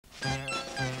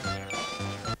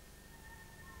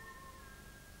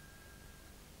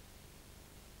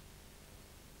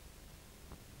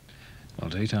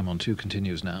Daytime on 2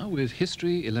 continues now with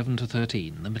History 11 to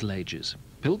 13, the Middle Ages.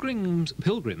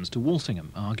 Pilgrims to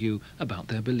Walsingham argue about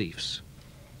their beliefs.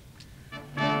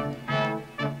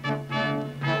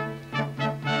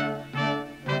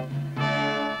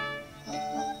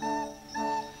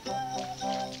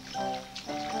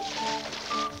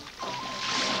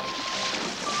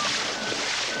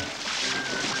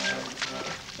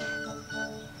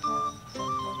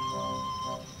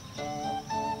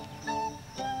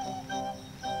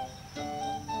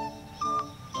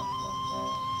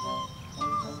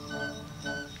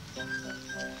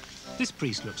 This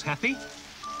priest looks happy.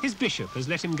 His bishop has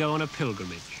let him go on a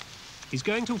pilgrimage. He's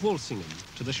going to Walsingham,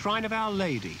 to the shrine of Our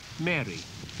Lady, Mary,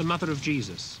 the Mother of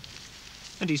Jesus.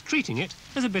 And he's treating it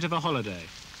as a bit of a holiday.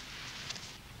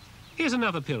 Here's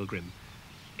another pilgrim.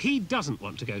 He doesn't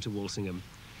want to go to Walsingham.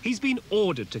 He's been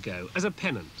ordered to go as a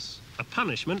penance, a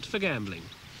punishment for gambling.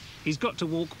 He's got to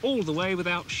walk all the way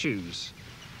without shoes.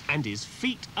 And his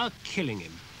feet are killing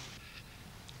him.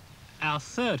 Our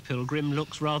third pilgrim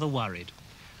looks rather worried.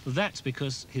 That's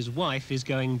because his wife is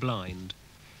going blind.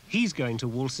 He's going to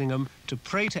Walsingham to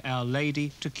pray to Our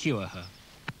Lady to cure her.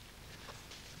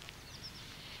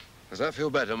 Does that feel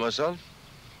better, my son?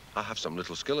 I have some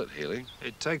little skill at healing.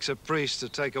 It takes a priest to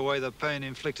take away the pain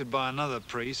inflicted by another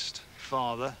priest,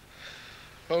 Father.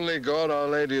 Only God, Our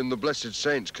Lady, and the blessed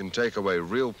saints can take away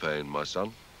real pain, my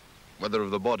son, whether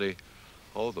of the body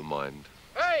or the mind.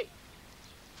 Hey!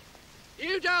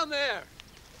 You down there!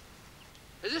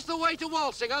 Is this the way to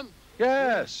Walsingham?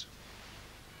 Yes.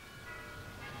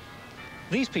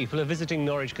 These people are visiting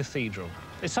Norwich Cathedral.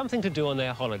 It's something to do on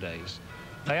their holidays.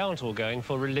 They aren't all going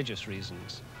for religious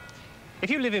reasons.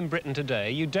 If you live in Britain today,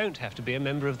 you don't have to be a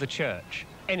member of the church,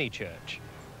 any church.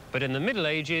 But in the Middle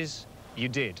Ages, you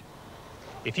did.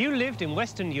 If you lived in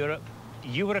Western Europe,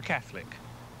 you were a Catholic.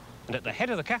 And at the head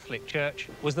of the Catholic Church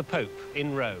was the Pope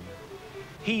in Rome.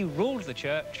 He ruled the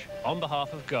church on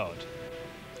behalf of God.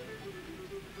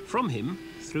 From him,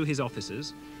 through his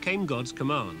officers, came God's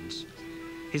commands.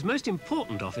 His most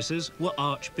important officers were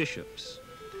archbishops,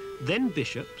 then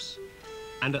bishops,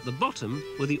 and at the bottom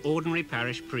were the ordinary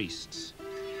parish priests.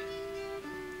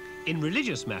 In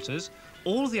religious matters,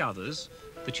 all the others,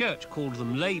 the church called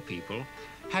them lay people,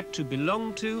 had to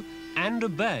belong to and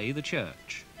obey the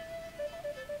church.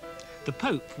 The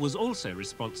Pope was also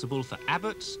responsible for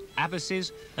abbots,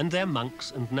 abbesses, and their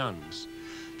monks and nuns.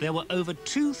 There were over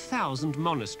 2,000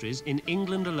 monasteries in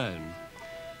England alone.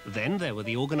 Then there were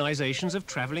the organisations of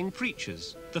travelling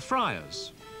preachers, the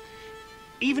friars.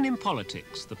 Even in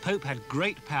politics, the Pope had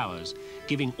great powers,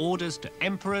 giving orders to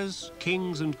emperors,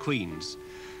 kings and queens.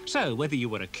 So whether you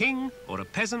were a king or a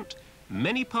peasant,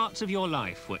 many parts of your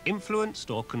life were influenced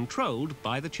or controlled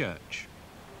by the church.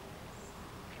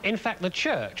 In fact, the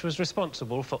church was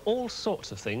responsible for all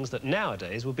sorts of things that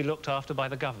nowadays would be looked after by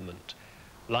the government,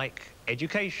 like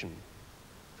education,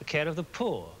 the care of the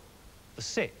poor, the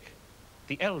sick,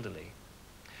 the elderly.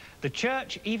 The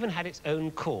church even had its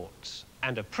own courts,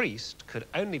 and a priest could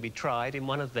only be tried in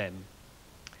one of them.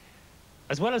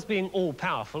 As well as being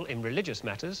all-powerful in religious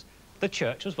matters, the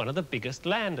church was one of the biggest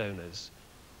landowners.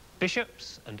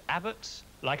 Bishops and abbots,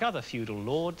 like other feudal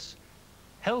lords,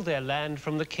 held their land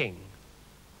from the king.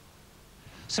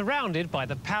 Surrounded by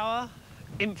the power,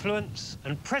 influence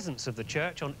and presence of the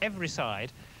church on every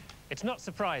side, it's not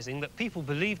surprising that people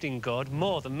believed in God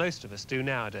more than most of us do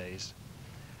nowadays.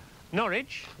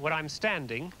 Norwich, where I'm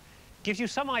standing, gives you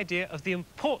some idea of the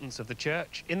importance of the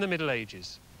church in the Middle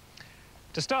Ages.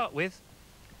 To start with,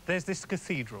 there's this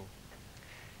cathedral.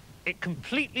 It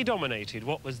completely dominated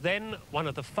what was then one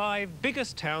of the 5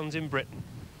 biggest towns in Britain.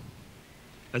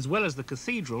 As well as the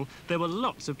cathedral, there were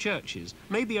lots of churches,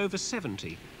 maybe over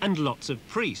 70, and lots of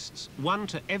priests, 1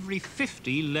 to every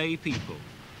 50 lay people.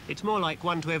 It's more like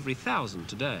 1 to every 1,000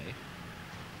 today.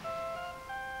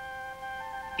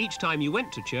 Each time you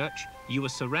went to church, you were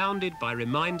surrounded by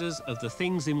reminders of the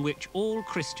things in which all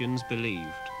Christians believed.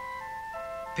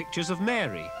 Pictures of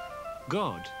Mary,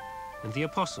 God, and the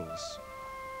apostles.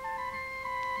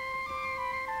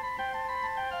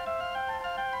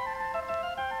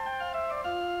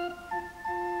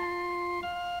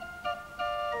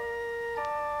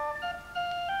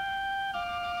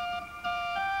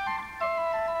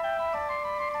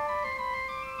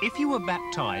 If you were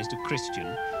baptized a Christian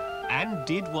and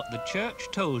did what the church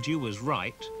told you was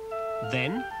right,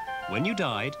 then, when you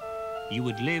died, you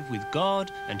would live with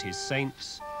God and his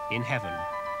saints in heaven.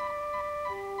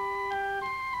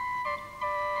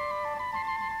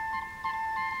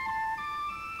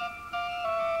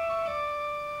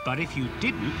 But if you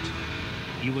didn't,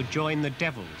 you would join the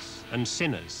devils and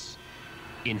sinners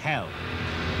in hell.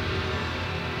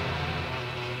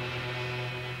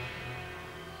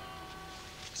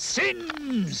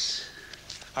 sins,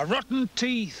 a rotten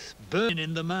teeth burning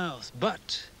in the mouth,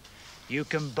 but you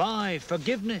can buy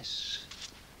forgiveness,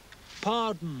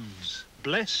 pardons,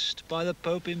 blessed by the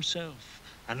Pope himself.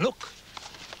 And look,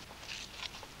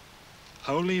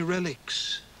 holy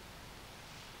relics,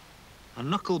 a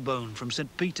knuckle bone from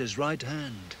St. Peter's right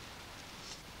hand,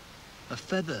 a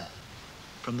feather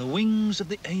from the wings of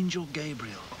the angel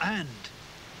Gabriel, and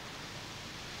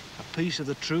a piece of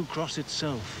the true cross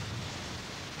itself.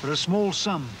 For a small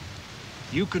sum,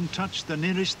 you can touch the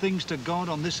nearest things to God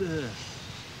on this earth.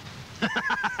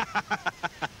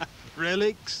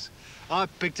 Relics? I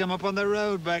picked them up on the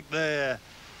road back there.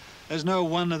 There's no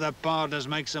wonder the partners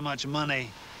make so much money.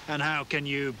 And how can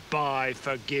you buy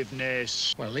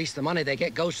forgiveness? Well, at least the money they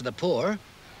get goes to the poor.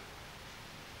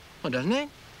 Well, doesn't it?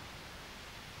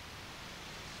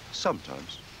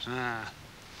 Sometimes. Ah.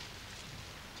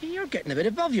 You're getting a bit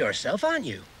above yourself, aren't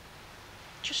you?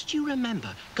 Just you remember,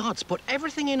 God's put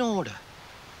everything in order.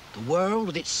 The world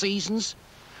with its seasons,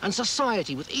 and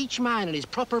society with each man in his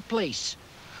proper place.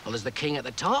 Well, there's the king at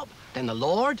the top, then the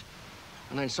Lord,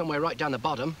 and then somewhere right down the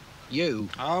bottom, you.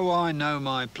 Oh, I know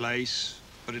my place.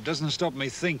 But it doesn't stop me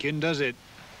thinking, does it?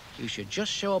 You should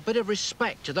just show a bit of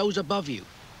respect to those above you.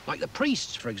 Like the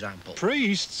priests, for example.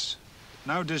 Priests?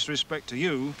 No disrespect to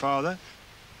you, Father,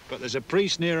 but there's a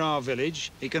priest near our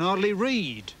village. He can hardly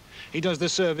read. He does the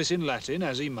service in Latin,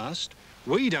 as he must.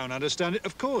 We don't understand it,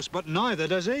 of course, but neither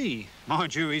does he.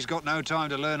 Mind you, he's got no time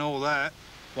to learn all that.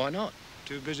 Why not?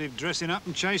 Too busy dressing up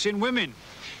and chasing women.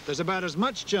 There's about as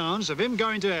much chance of him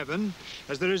going to heaven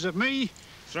as there is of me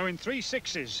throwing 3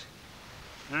 sixes.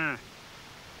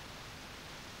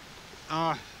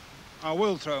 I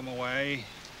will throw him away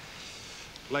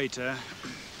later.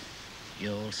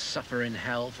 You'll suffer in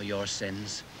hell for your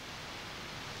sins.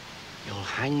 You'll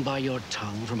hang by your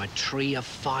tongue from a tree of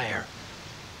fire.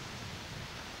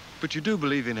 But you do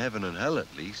believe in heaven and hell,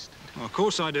 at least. Well, of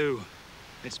course I do.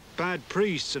 It's bad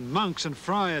priests and monks and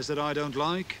friars that I don't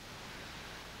like.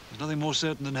 There's nothing more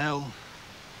certain than hell.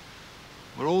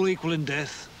 We're all equal in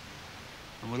death,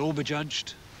 and we'll all be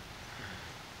judged.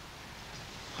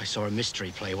 I saw a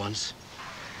mystery play once.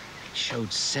 It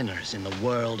showed sinners in the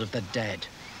world of the dead.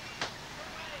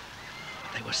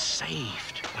 They were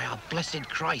saved by our blessed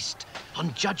Christ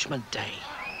on Judgment Day.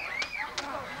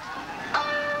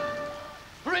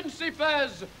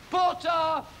 Principes,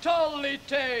 porta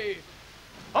tollite.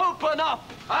 Open up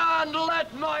and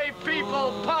let my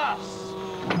people pass.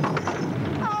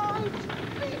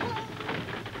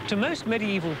 To most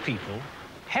medieval people,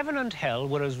 heaven and hell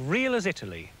were as real as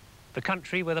Italy, the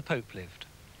country where the Pope lived.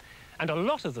 And a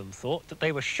lot of them thought that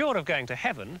they were sure of going to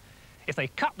heaven if they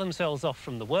cut themselves off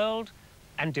from the world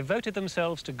and devoted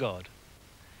themselves to God.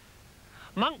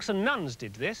 Monks and nuns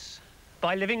did this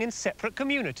by living in separate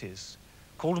communities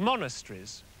called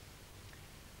monasteries.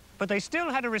 But they still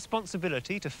had a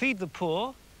responsibility to feed the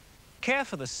poor, care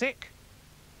for the sick,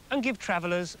 and give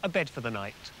travellers a bed for the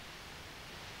night.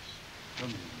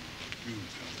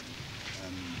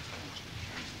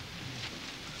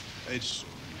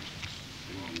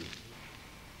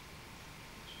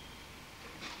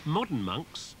 Modern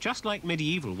monks, just like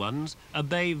medieval ones,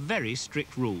 obey very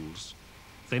strict rules.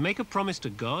 They make a promise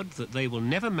to God that they will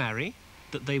never marry,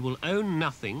 that they will own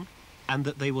nothing, and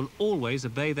that they will always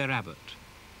obey their abbot.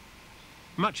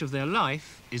 Much of their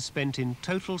life is spent in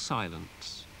total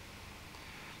silence.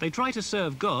 They try to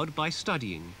serve God by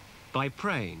studying, by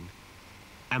praying,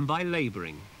 and by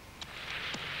labouring.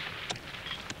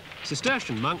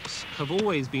 Cistercian monks have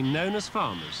always been known as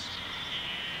farmers.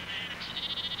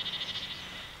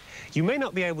 You may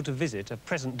not be able to visit a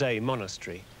present-day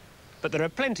monastery, but there are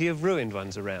plenty of ruined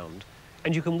ones around,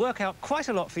 and you can work out quite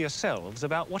a lot for yourselves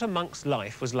about what a monk's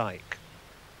life was like.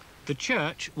 The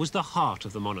church was the heart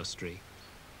of the monastery.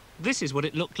 This is what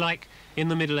it looked like in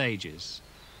the Middle Ages.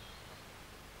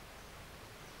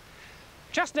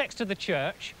 Just next to the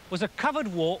church was a covered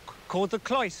walk called the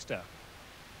cloister.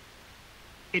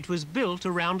 It was built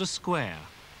around a square.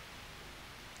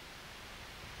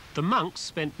 The monks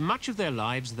spent much of their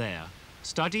lives there,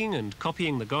 studying and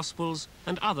copying the Gospels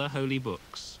and other holy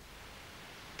books.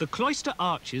 The cloister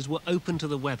arches were open to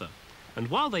the weather, and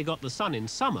while they got the sun in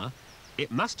summer,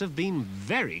 it must have been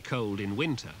very cold in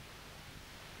winter.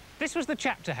 This was the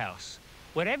chapter house,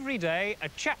 where every day a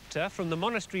chapter from the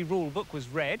monastery rule book was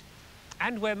read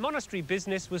and where monastery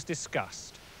business was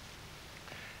discussed.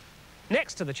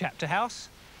 Next to the chapter house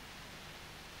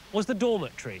was the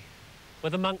dormitory,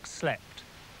 where the monks slept.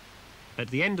 At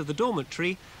the end of the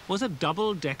dormitory was a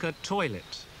double-decker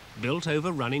toilet, built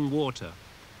over running water.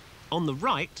 On the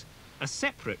right, a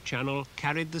separate channel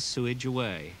carried the sewage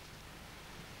away.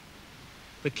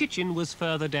 The kitchen was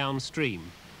further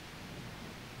downstream.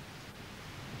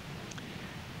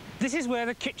 This is where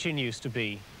the kitchen used to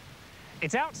be.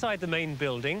 It's outside the main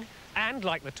building, and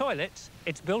like the toilets,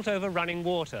 it's built over running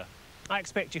water. I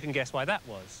expect you can guess why that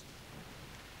was.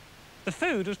 The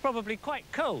food was probably quite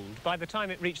cold by the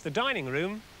time it reached the dining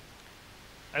room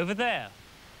over there.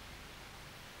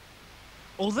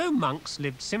 Although monks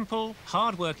lived simple,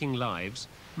 hard-working lives,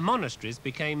 monasteries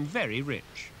became very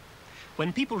rich.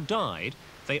 When people died,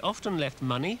 they often left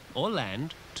money or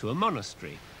land to a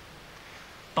monastery.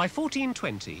 By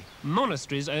 1420,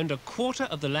 monasteries owned a quarter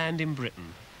of the land in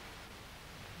Britain.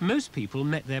 Most people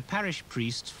met their parish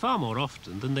priests far more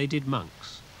often than they did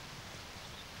monks.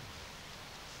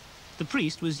 The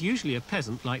priest was usually a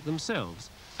peasant like themselves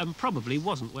and probably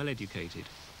wasn't well educated.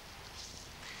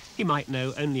 He might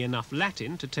know only enough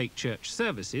Latin to take church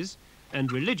services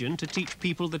and religion to teach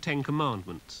people the 10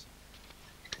 Commandments.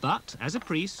 But as a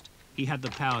priest, he had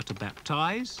the power to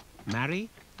baptize, marry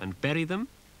and bury them,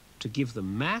 to give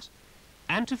them mass,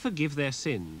 and to forgive their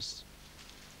sins.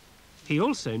 He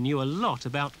also knew a lot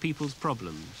about people's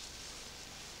problems.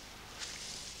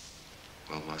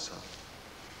 Well, my son.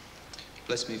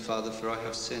 Bless me, Father, for I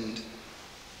have sinned.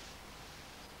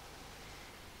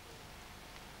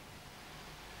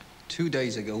 Two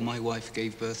days ago, my wife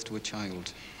gave birth to a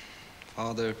child.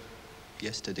 Father,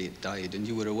 yesterday it died, and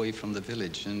you were away from the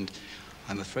village, and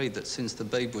I'm afraid that since the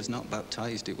babe was not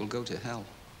baptized, it will go to hell.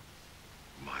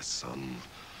 My son,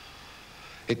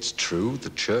 it's true the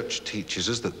Church teaches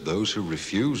us that those who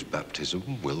refuse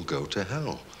baptism will go to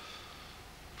hell.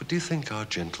 But do you think our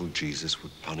gentle Jesus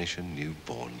would punish a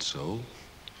newborn soul?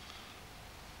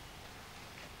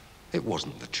 It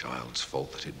wasn't the child's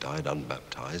fault that it died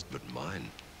unbaptized, but mine.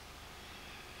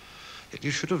 Yet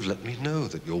you should have let me know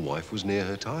that your wife was near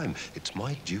her time. It's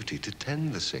my duty to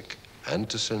tend the sick and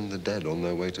to send the dead on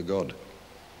their way to God.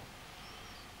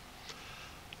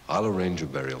 I'll arrange a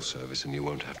burial service and you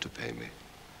won't have to pay me.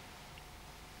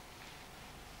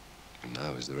 And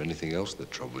now, is there anything else that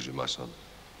troubles you, my son?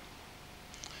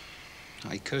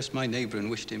 I cursed my neighbor and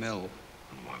wished him ill.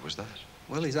 And why was that?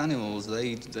 Well, his animals,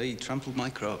 they trampled my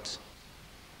crops.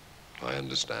 I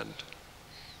understand.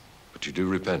 But you do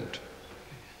repent.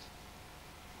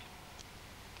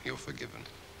 You're forgiven.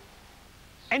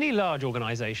 Any large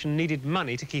organisation needed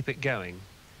money to keep it going.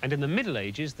 And in the Middle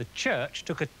Ages, the church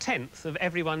took 1/10 of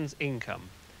everyone's income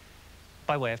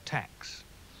by way of tax.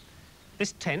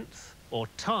 This 1/10, or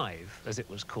tithe, as it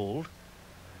was called,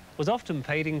 was often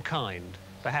paid in kind,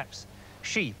 perhaps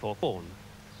sheep or corn,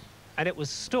 and it was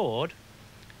stored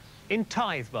in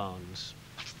tithe barns.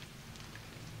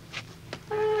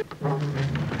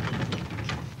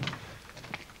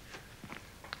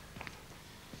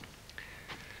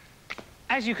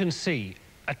 As you can see,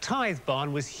 a tithe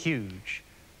barn was huge,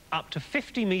 up to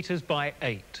 50 metres by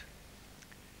 8.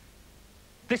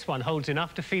 This one holds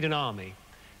enough to feed an army,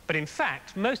 but in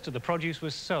fact, most of the produce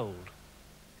was sold.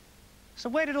 So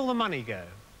where did all the money go?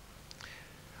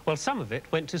 Well, some of it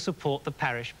went to support the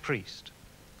parish priest.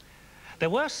 There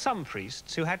were some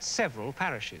priests who had several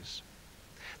parishes.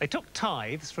 They took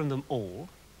tithes from them all,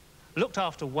 looked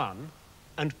after one,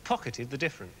 and pocketed the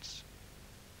difference.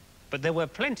 But there were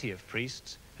plenty of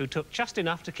priests who took just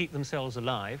enough to keep themselves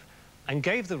alive and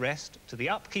gave the rest to the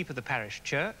upkeep of the parish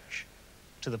church,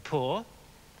 to the poor,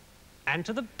 and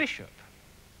to the bishop.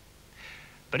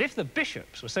 But if the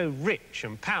bishops were so rich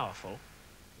and powerful,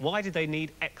 why did they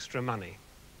need extra money?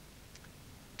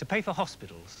 To pay for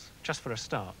hospitals, just for a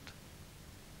start.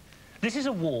 This is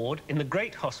a ward in the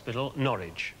Great Hospital,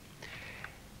 Norwich.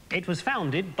 It was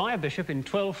founded by a bishop in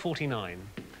 1249,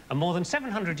 and more than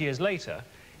 700 years later,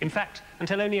 in fact,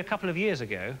 until only a couple of years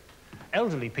ago,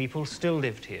 elderly people still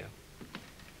lived here.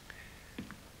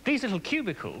 These little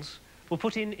cubicles were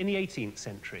put in the 18th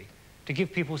century to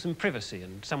give people some privacy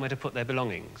and somewhere to put their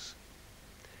belongings.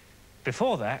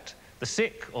 Before that, the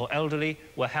sick or elderly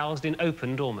were housed in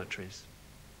open dormitories.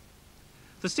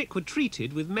 The sick were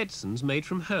treated with medicines made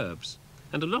from herbs,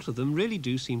 and a lot of them really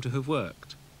do seem to have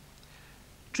worked.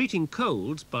 Treating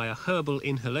colds by a herbal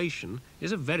inhalation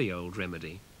is a very old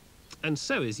remedy, and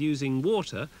so is using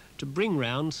water to bring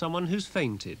round someone who's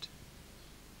fainted.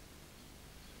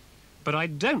 But I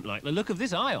don't like the look of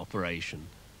this eye operation.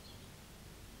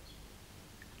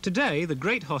 Today, the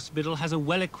Great Hospital has a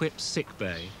well-equipped sick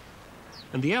bay,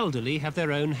 and the elderly have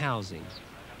their own housing.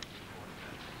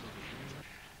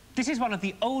 This is one of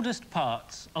the oldest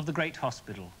parts of the Great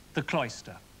Hospital, the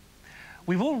cloister.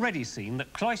 We've already seen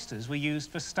that cloisters were used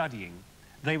for studying.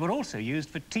 They were also used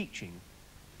for teaching,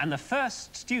 and the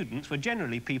first students were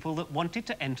generally people that wanted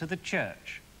to enter the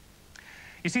church.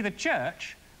 You see, the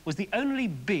church was the only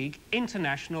big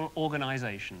international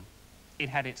organisation. It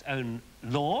had its own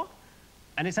law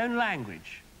and its own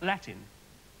language, Latin.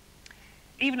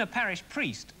 Even a parish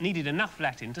priest needed enough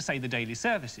Latin to say the daily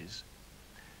services.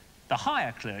 The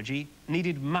higher clergy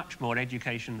needed much more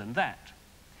education than that.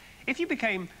 If you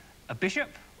became a bishop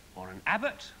or an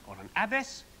abbot or an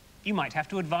abbess, you might have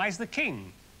to advise the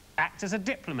king, act as a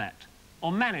diplomat,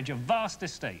 or manage a vast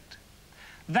estate.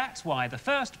 That's why the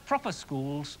first proper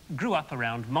schools grew up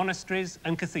around monasteries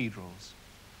and cathedrals.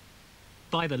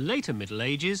 By the later Middle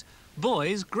Ages,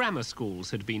 boys' grammar schools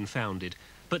had been founded,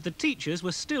 but the teachers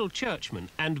were still churchmen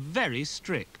and very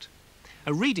strict.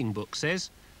 A reading book says,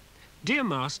 "Dear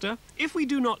master, if we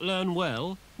do not learn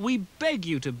well, we beg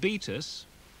you to beat us."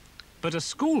 But a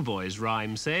schoolboy's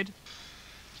rhyme said,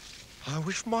 I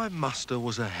wish my master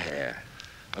was a hare,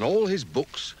 and all his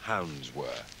books hounds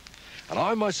were, and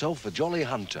I myself a jolly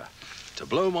hunter. To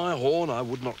blow my horn I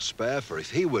would not spare, for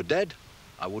if he were dead,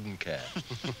 I wouldn't care.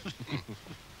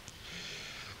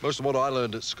 Most of what I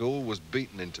learned at school was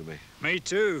beaten into me. Me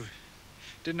too.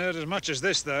 Didn't hurt as much as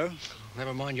this, though.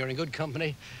 Never mind, you're in good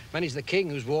company. Many's the king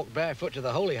who's walked barefoot to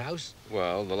the Holy House.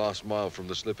 Well, the last mile from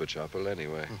the Slipper Chapel,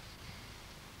 anyway.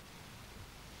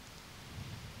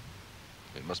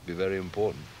 It must be very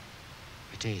important.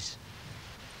 It is.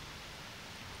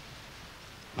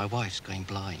 My wife's going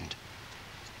blind.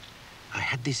 I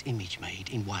had this image made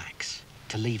in wax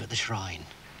to leave at the shrine.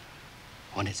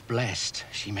 When it's blessed,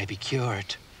 she may be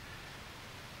cured.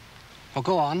 Well,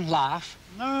 go on, laugh.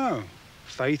 No.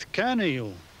 Faith can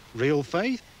heal. Real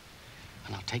faith.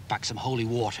 And I'll take back some holy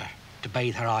water to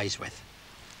bathe her eyes with.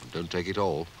 Don't take it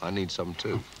all. I need some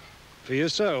too. For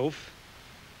yourself?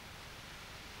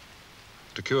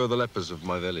 To cure the lepers of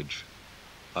my village.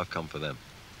 I've come for them.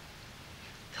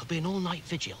 There'll be an all-night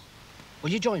vigil. Will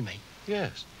you join me?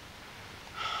 Yes.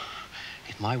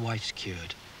 If my wife's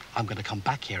cured, I'm going to come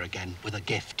back here again with a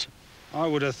gift. I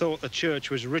would have thought the church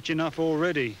was rich enough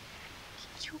already.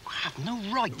 You have no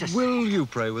right to... Will you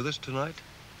pray with us tonight?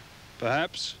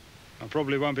 Perhaps. I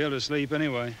probably won't be able to sleep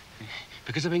anyway.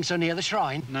 Because of being so near the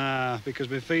shrine? Nah, because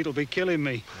my feet will be killing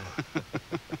me.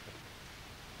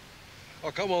 Oh,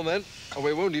 come on then, or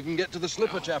we won't even get to the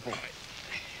Slipper Chapel.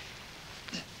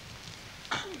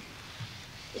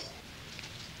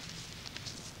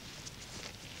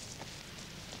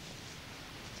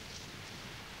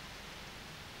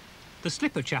 The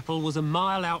Slipper Chapel was a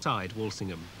mile outside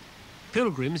Walsingham.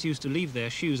 Pilgrims used to leave their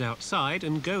shoes outside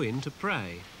and go in to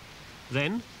pray.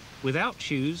 Then, without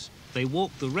shoes, they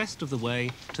walked the rest of the way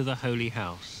to the Holy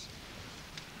House.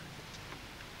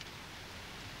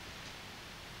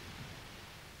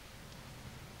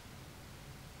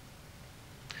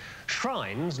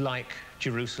 Shrines like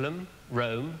Jerusalem,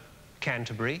 Rome,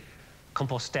 Canterbury,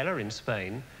 Compostela in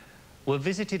Spain were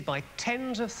visited by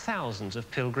tens of thousands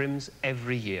of pilgrims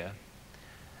every year.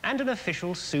 And an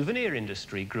official souvenir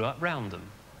industry grew up round them.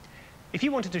 If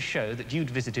you wanted to show that you'd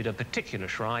visited a particular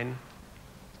shrine,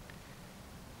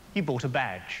 you bought a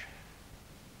badge.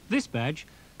 This badge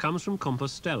comes from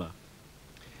Compostela.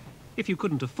 If you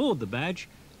couldn't afford the badge,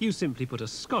 you simply put a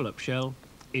scallop shell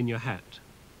in your hat.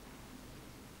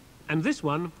 And this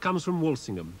one comes from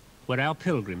Walsingham, where our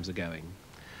pilgrims are going.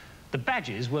 The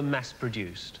badges were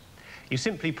mass-produced. You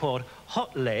simply poured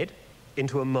hot lead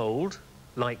into a mould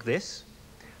like this,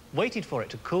 waited for it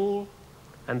to cool,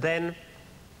 and then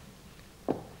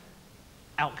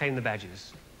out came the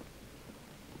badges.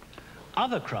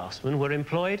 Other craftsmen were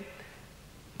employed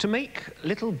to make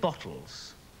little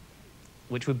bottles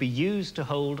which would be used to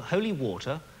hold holy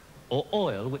water or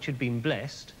oil which had been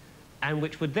blessed, and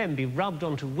which would then be rubbed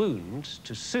onto wounds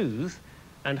to soothe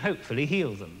and hopefully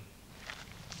heal them.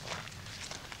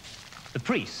 The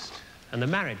priest and the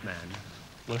married man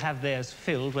will have theirs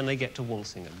filled when they get to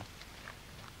Walsingham.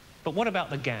 But what about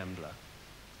the gambler?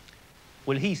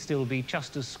 Will he still be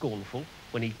just as scornful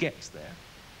when he gets there?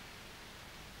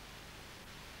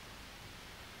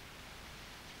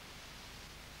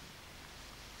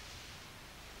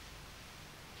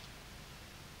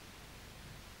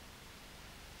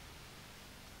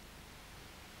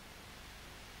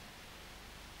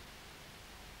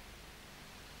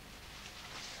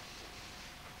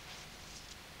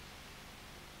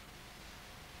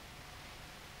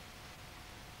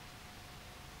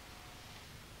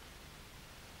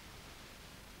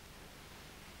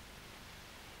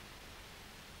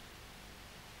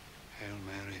 Hail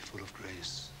Mary, full of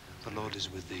grace, the Lord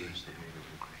is with thee.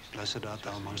 Blessed art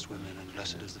thou amongst women, and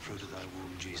blessed is the fruit of thy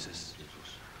womb, Jesus.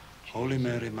 Holy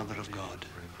Mary, Mother of God,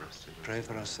 pray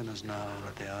for us sinners now and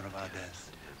at the hour of our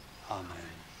death. Amen.